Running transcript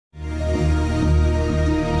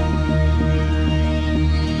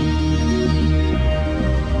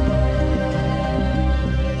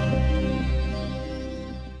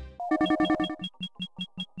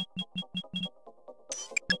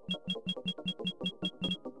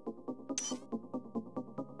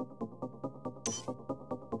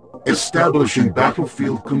Establishing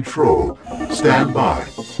battlefield control. Stand by.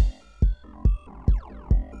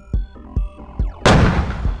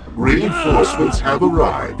 Reinforcements have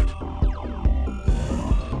arrived.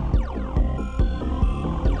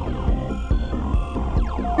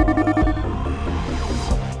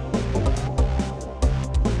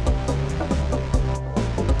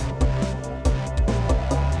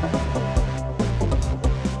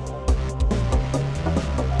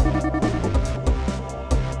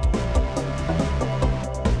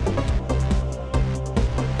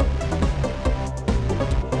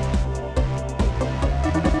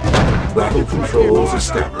 Battle controls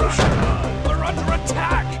established. We're under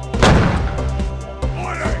attack!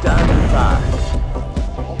 Order! Stand back.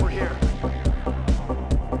 Over here.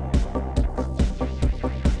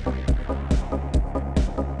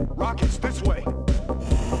 Rockets this way.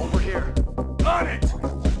 Over here. On it!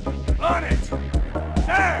 On it!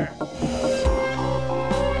 There!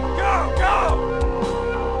 Go! Go!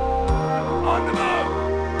 On the move!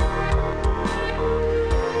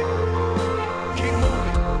 Keep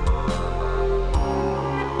moving.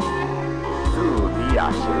 The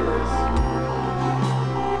ashes.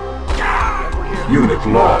 Unit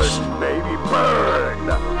lost. Burn, baby, burn.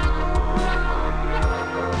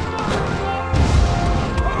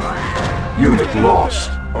 Unit lost.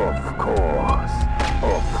 Of course.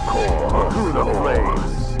 Through the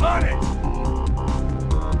flames. On it!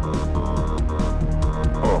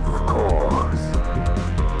 Of course.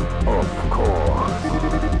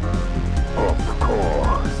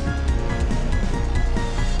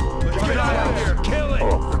 Let's get out of here! Kill it!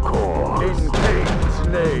 Of course. In Kane's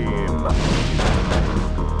name.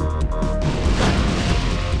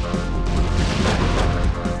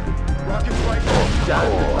 Rockets right there!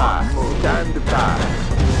 Stand back.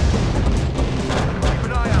 Keep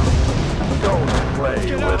an eye out! Don't play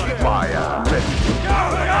Get out with here. fire. Go!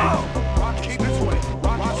 Go! Rockets this way!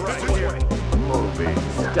 Rockets this way! Moving.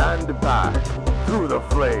 Stand back. Through the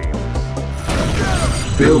flames.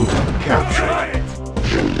 Building captured. Try it!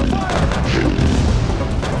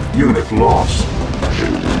 Unit lost.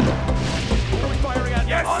 What are we firing at?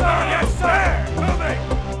 Yes, sir! Yes, sir! Moving!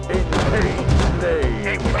 In Kane's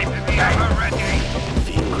name.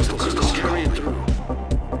 Crystals carrying through.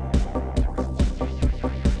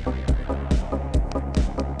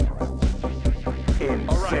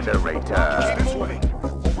 Incinerator. This way!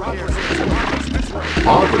 Rockets this way!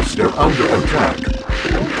 Harvester under attack.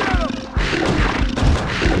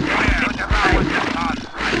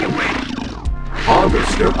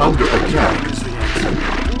 Harvester under attack.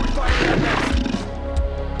 What are we firing at next?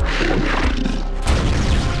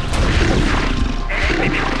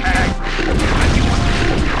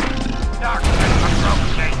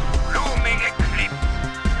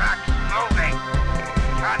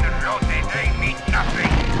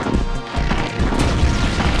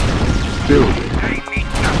 Building.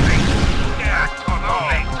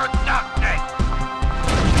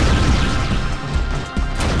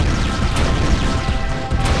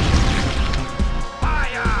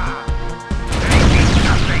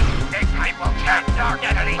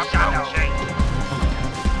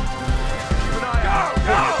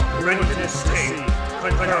 Readiness state.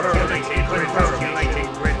 Calculating grid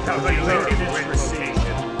rotation.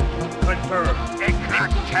 Confirmed.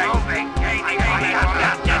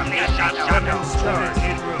 Weapons charged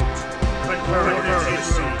en route. Confirmed.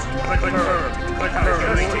 Confirmed.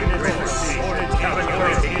 Calculating grid rotation.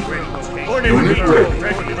 Calculating grid rotation. Unit ready.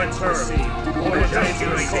 Confirmed. Calculating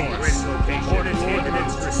grid location.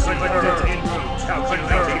 Coordinates received. En route.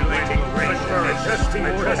 Calculating grid. Adjusting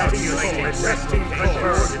coordinates. Adjusting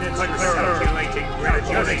coordinates. Calculating grid.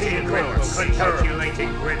 Calculating course.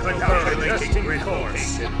 Calculating grid. Calculating grid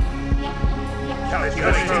location.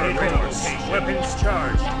 Calculating course. Weapons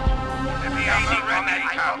charged.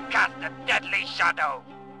 Cast a deadly shadow.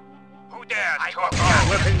 Who dares to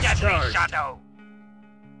Weapons deadly charged. shadow?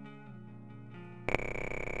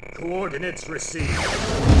 Coordinates received.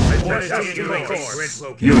 Adjusting course.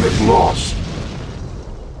 Unit lost.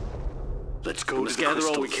 Let's go. Let's gather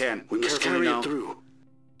all we can. We must carry it through.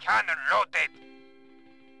 Cannon loaded.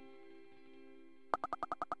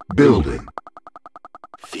 Building.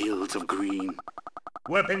 Fields of green.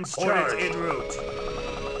 Weapons charged en route.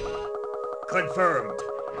 Confirmed.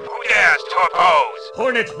 Who dares to oppose?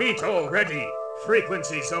 Hornet Beetle ready.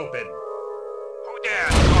 Frequencies open. Who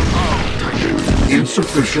dares to oppose?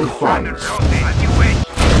 Insufficient funds. Loaded. As you wish.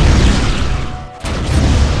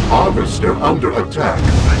 Harvester under attack.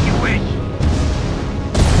 As you wish.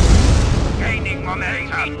 Gaining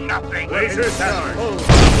momentum. Nothing. Lasers charged.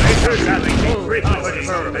 Lasers allocating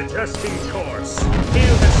Confirm adjusting course.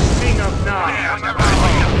 Feel the sting of Nod.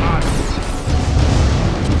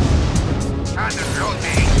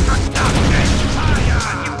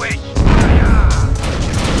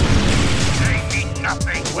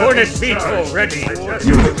 Hornet Veto ready.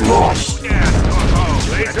 Unit lost.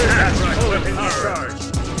 Laser at full in charge.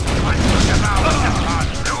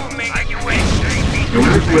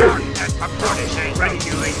 Unit ready.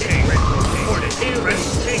 Regulating. Hornet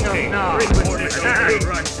sting of Nod. Attack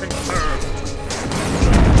run confirmed.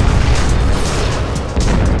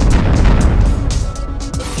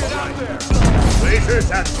 Get out there! Lasers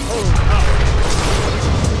at full power.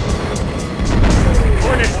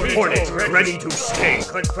 Hornet ready to sting.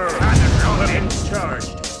 Confirmed. Weapons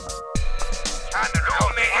charged.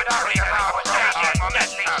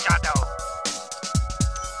 Deadly shadow.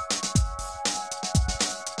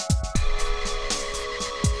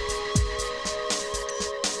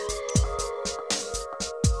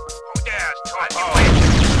 Who dares to oppose?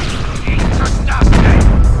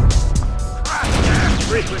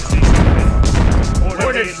 Frequency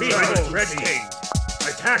Hornet vehicle ready.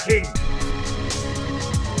 Attacking.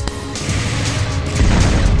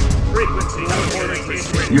 Frequency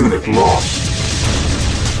open. Unit lost.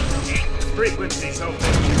 Frequencies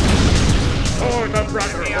open. For the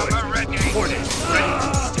Brotherhood. Hornet ready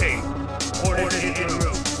to sting. Hornet en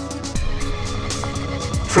route.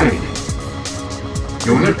 Training.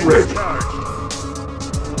 Unit ready. Charge.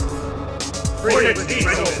 Hornet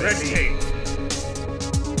vehicle ready.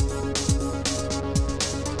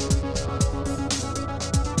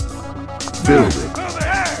 Building. Over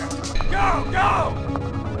here! Go! Go!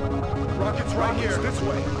 Rockets right here. This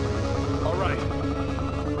way. All right.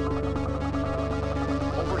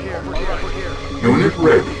 Over here. Over here. Over here. Unit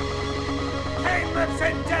ready. Pain lips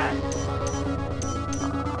and death!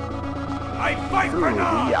 I fight for Through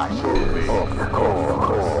Nod! the ashes, of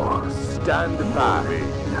course. Stand back.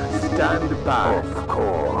 Stand back. Of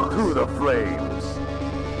course. Through the flames.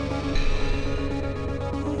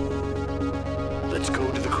 Let's go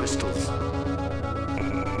to the crystals.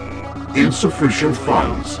 Insufficient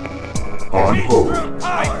funds. On hold.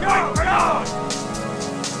 I fight for Nod!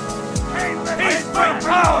 He's for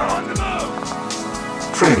power on the move!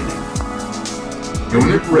 Training.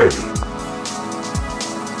 Unit ready.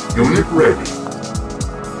 Unit ready.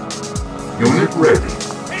 Unit ready.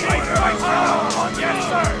 He's for power on yes,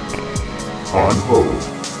 sir! On hold.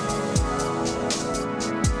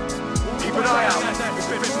 Keep an eye out.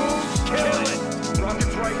 If it moves, kill it.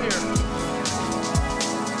 Rockets right here.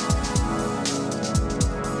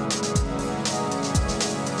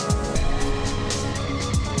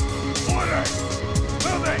 Orders!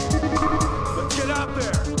 Moving! Let's get out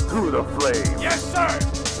there. Through the flames. Yes, sir!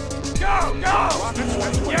 Go! Go!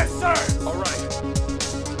 Yes, sir! All right.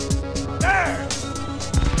 There!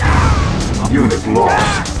 Unit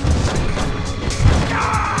lost.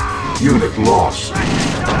 Unit lost.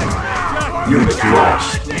 Unit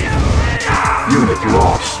lost. Unit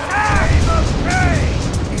lost.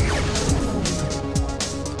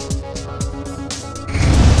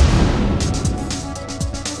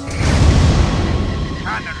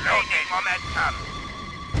 Unloading momentum.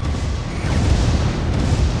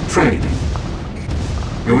 Training.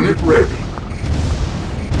 Unit ready.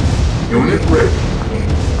 Unit ready.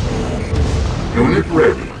 Unit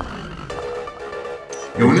ready.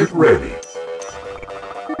 Unit ready.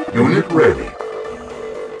 Unit ready.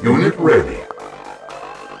 Unit ready.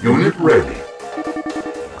 Unit ready.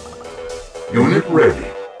 Unit ready.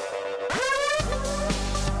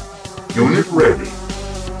 Unit ready.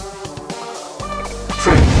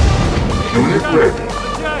 Training. Unit ready.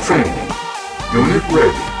 Training. Unit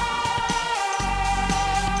ready.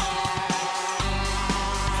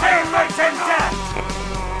 Pain lips and death!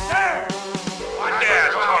 There! One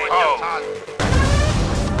dares to oppose?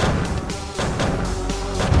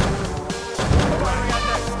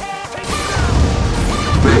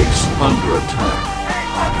 Base under attack.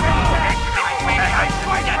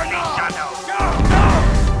 Deadly shadow. Go! Go!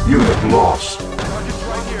 Unit lost. Rockets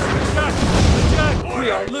right here. We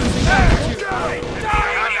are losing altitude.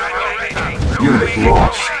 Unit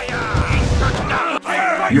lost.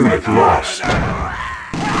 Unit lost.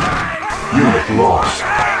 Unit lost.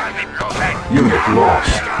 Unit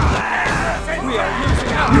lost. We are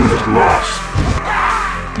losing altitude. Unit lost.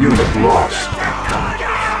 Unit lost.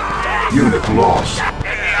 Unit lost.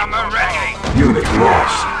 I'm ready. Unit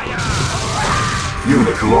lost.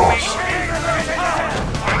 Unit lost.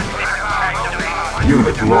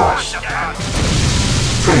 Unit lost.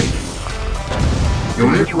 Training.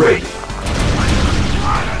 Unit ready.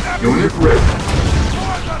 Unit ready.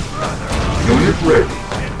 Unit ready.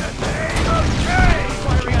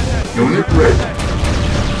 ready.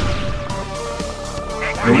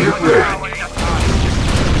 Unit ready.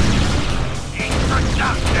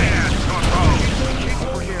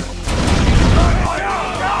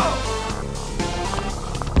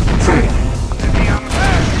 Training.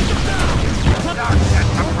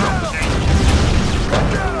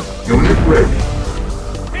 Unit ready.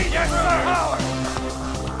 Yes, sir!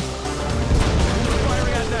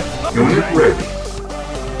 Unit ready.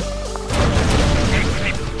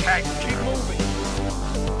 Keep moving.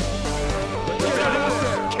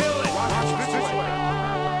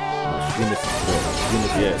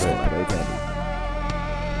 Yes,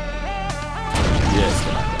 yes.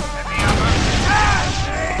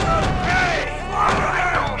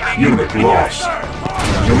 Unit lost.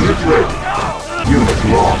 Unit ready. Unit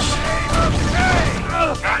lost.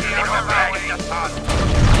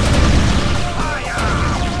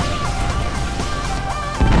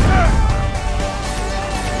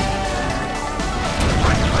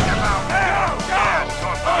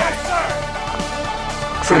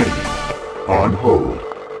 Training. On hold.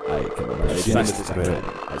 I can run as fast as I can.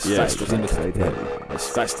 As fast as I can. As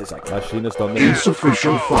fast as I can. Machine is done.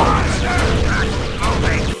 Insufficient funds.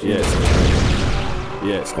 Yes.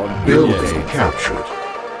 Yes. Building captured.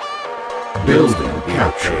 Building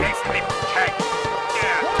captured.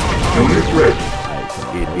 Unit ready. I can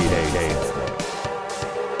get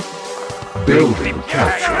Building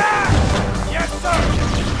captured. Yes, sir!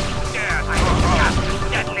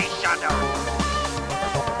 Deadly shadow.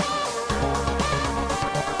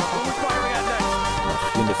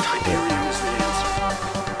 Tiberium is the answer.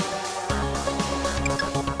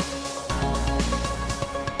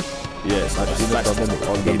 Yes, I've seen it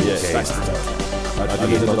on them. Yes, fast as I can. I've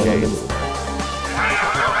seen it on them.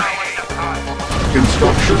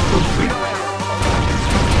 Construction complete.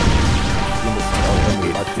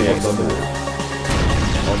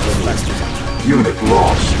 Unit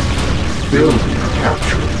lost. Building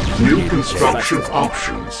captured. New construction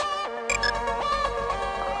options.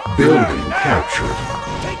 Building captured.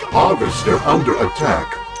 Harvester under attack.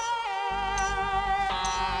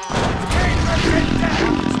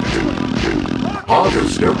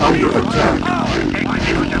 Harvester under attack.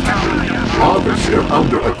 Harvester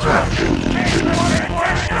under attack.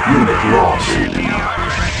 Unit lost.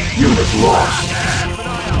 Unit lost.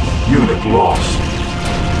 Unit lost.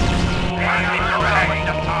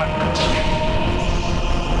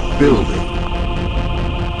 Building.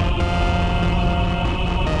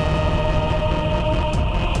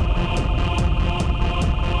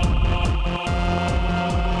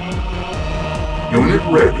 Unit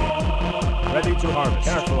ready. Ready to harvest.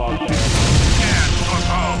 Careful out there.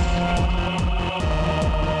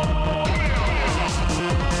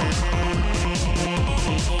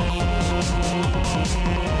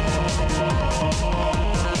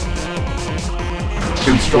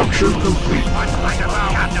 Construction complete.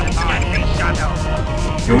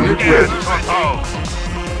 Unit ready.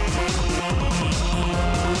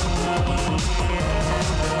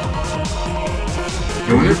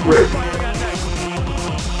 Unit ready.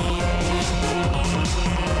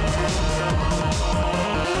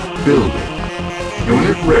 Building.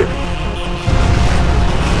 Unit ready.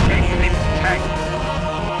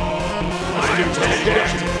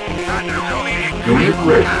 Unit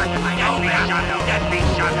ready.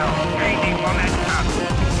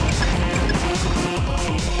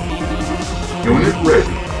 Unit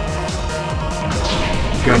ready.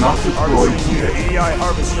 Cannot deploy yet. EDI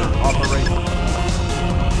harvester operating.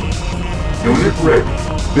 Unit ready.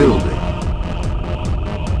 Building.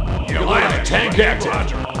 Goliath tank active.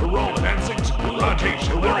 Roger. Advancing to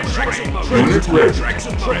rotation. Unit ready.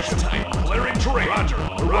 Clearing terrain. Roger.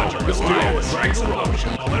 Roger. Goliath tracks in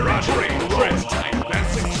motion. Clearing terrain.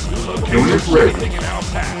 Advancing to location. Unit ready. In our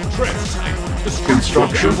path.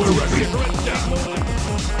 Construction complete.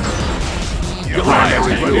 Goliath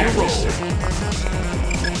tank Primary active.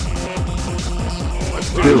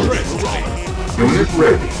 Building. Unit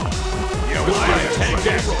ready. Goliath tank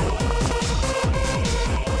active.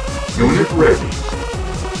 Unit ready.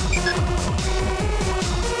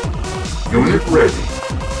 Unit ready.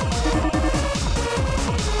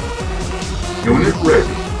 Unit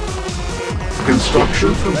ready.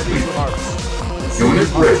 Construction Ready complete. to harvest.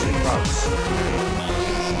 Unit ready.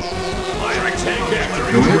 Tank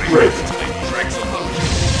active. Unit ready. Tracks in motion.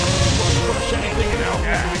 Crush anything in our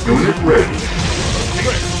path. Unit ready.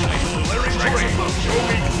 Clearing terrain.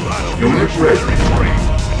 Unit ready.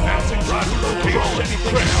 Advancing roger location.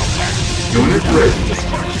 Anything in our path. Unit ready.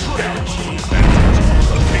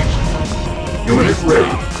 Unit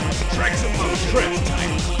ready. Tracks in motion. Tracks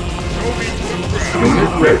time.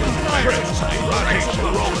 Unit ready. Tracks time.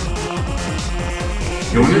 Roger.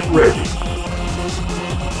 Unit ready.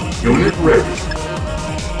 Unit ready.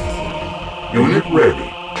 Unit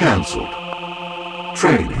ready. Cancelled.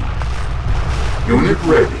 Training. Unit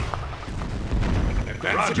ready.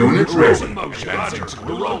 Unit ready. Advancing to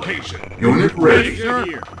new location. Unit ready.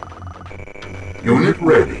 Unit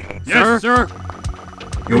ready. Yes, sir.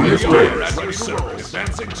 Unit ready. At your service.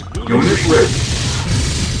 Advancing to new Unit location. ready.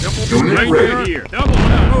 Unit ready. Here. Double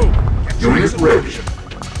move. Unit ready.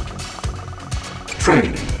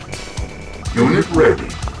 Training. Unit ready.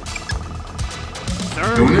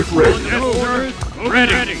 Sir. Unit ready. Yes, orders.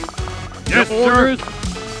 Ready. Yes, orders.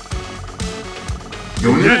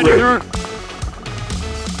 Unit Yes, ready. sir.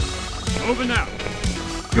 Moving out.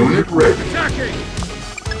 Unit ready. Attacking.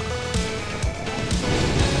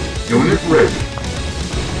 Unit ready.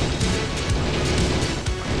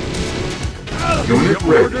 Unit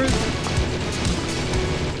ready. Orders.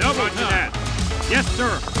 Double that. Yes, sir.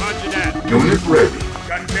 Roger that. Unit ready.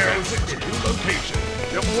 Gun barrels to new location.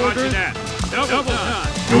 Roger that. Double time.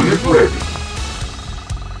 Unit ready.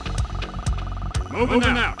 Moving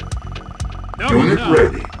out. Double Unit time.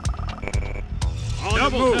 ready. On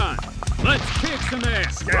double time. Let's kick some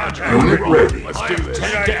ass. Roger. Unit ready. Let's do this.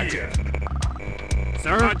 Tank active.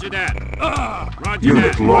 Sir. Roger that. Roger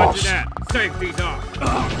Unit that. lost. Roger that. Safety's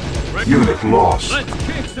off. Unit lost. Let's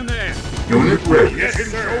kick some ass. Unit ready. Yes,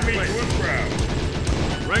 sir. Me to a crowd.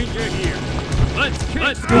 Ranger here. Let's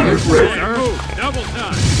kick some Unit ass. ready. Sir. Double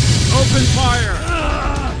time. Open fire.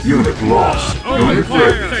 Unit lost. Open Unit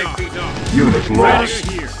fire. ready. Safety's off. Unit Ranger lost.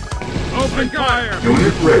 here. Open fire.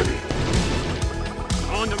 Unit ready.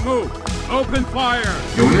 On the move. Open fire.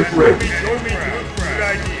 Unit ready. Show me to a crowd. Good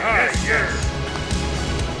idea. Yes, sir.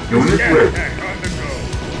 Unit ready. On the go.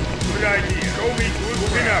 Good idea. Show me to a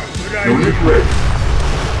crowd. Good idea. Unit ready.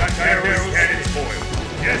 Got arrows cannon foil.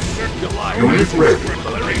 Yes, sir. Unit ready.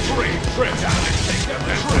 Larry Tree. Trent. Take them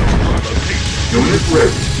down. Unit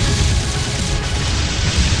ready.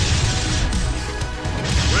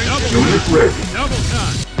 Unit ready. Double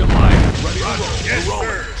time. Goliath. Ready to roll. Yes, We're rolling.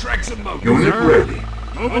 sir. Tracks in motion. Unit ready.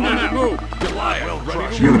 Moving out. Move. Goliath.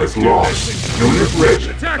 Ready to roll. Unit lost. Unit ready.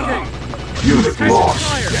 Attacking. Unit lost.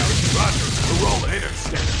 Fire. Roger. We're rolling. They don't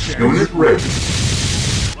stand a chance. Unit ready.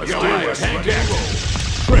 Let's do it. Tank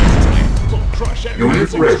active. Trent. Full crush.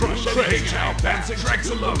 Unit ready. Crush. Trent. Now advancing. Tracks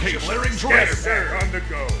in location. Clearing Trent. Yes, sir. On the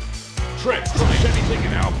go. Trent. Crush anything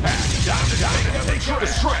in our path. Down to down. Take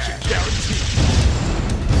destruction guaranteed.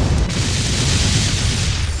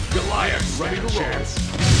 Goliath. Ready to roll.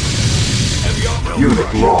 Heavy armor.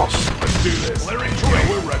 Unit lost. Let's do this. Clearing Trent.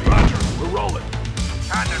 We're ready. Roger. We're rolling.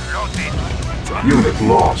 Cannon loaded. Unit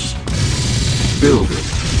lost. Building.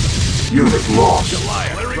 Unit lost.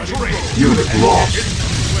 Goliath. Clearing Trent. Unit lost.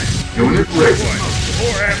 Unit ready.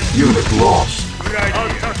 Unit lost. Good idea. I'll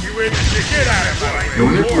tuck you in and you get out of my way.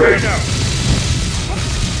 Unit ready.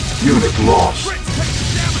 Unit lost.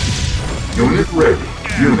 Unit ready.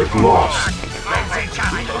 Unit lost.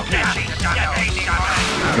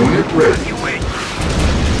 Unit ready.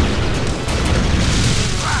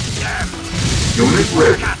 Unit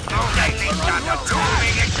ready.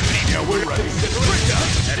 Yeah, we're ready.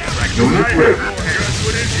 Unit ready.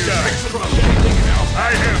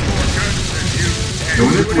 I have more guns than you.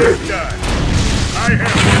 Unit ready. I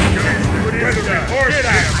have more guns than you. Get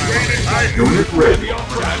out of my way. Unit ready.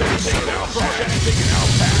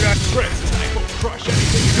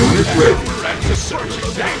 Unit ready.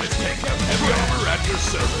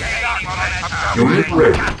 Unit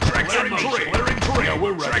ready. Yeah,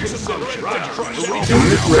 we're ready.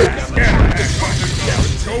 Unit ready.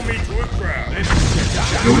 Show me to a crowd.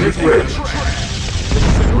 Unit ready.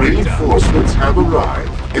 Reinforcements have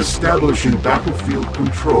arrived. Establishing battlefield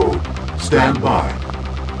control. Stand by.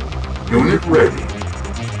 Unit ready.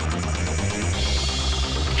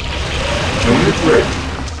 Unit ready.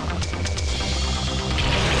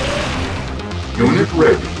 Unit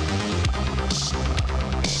ready.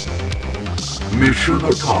 Mission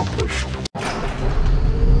accomplished.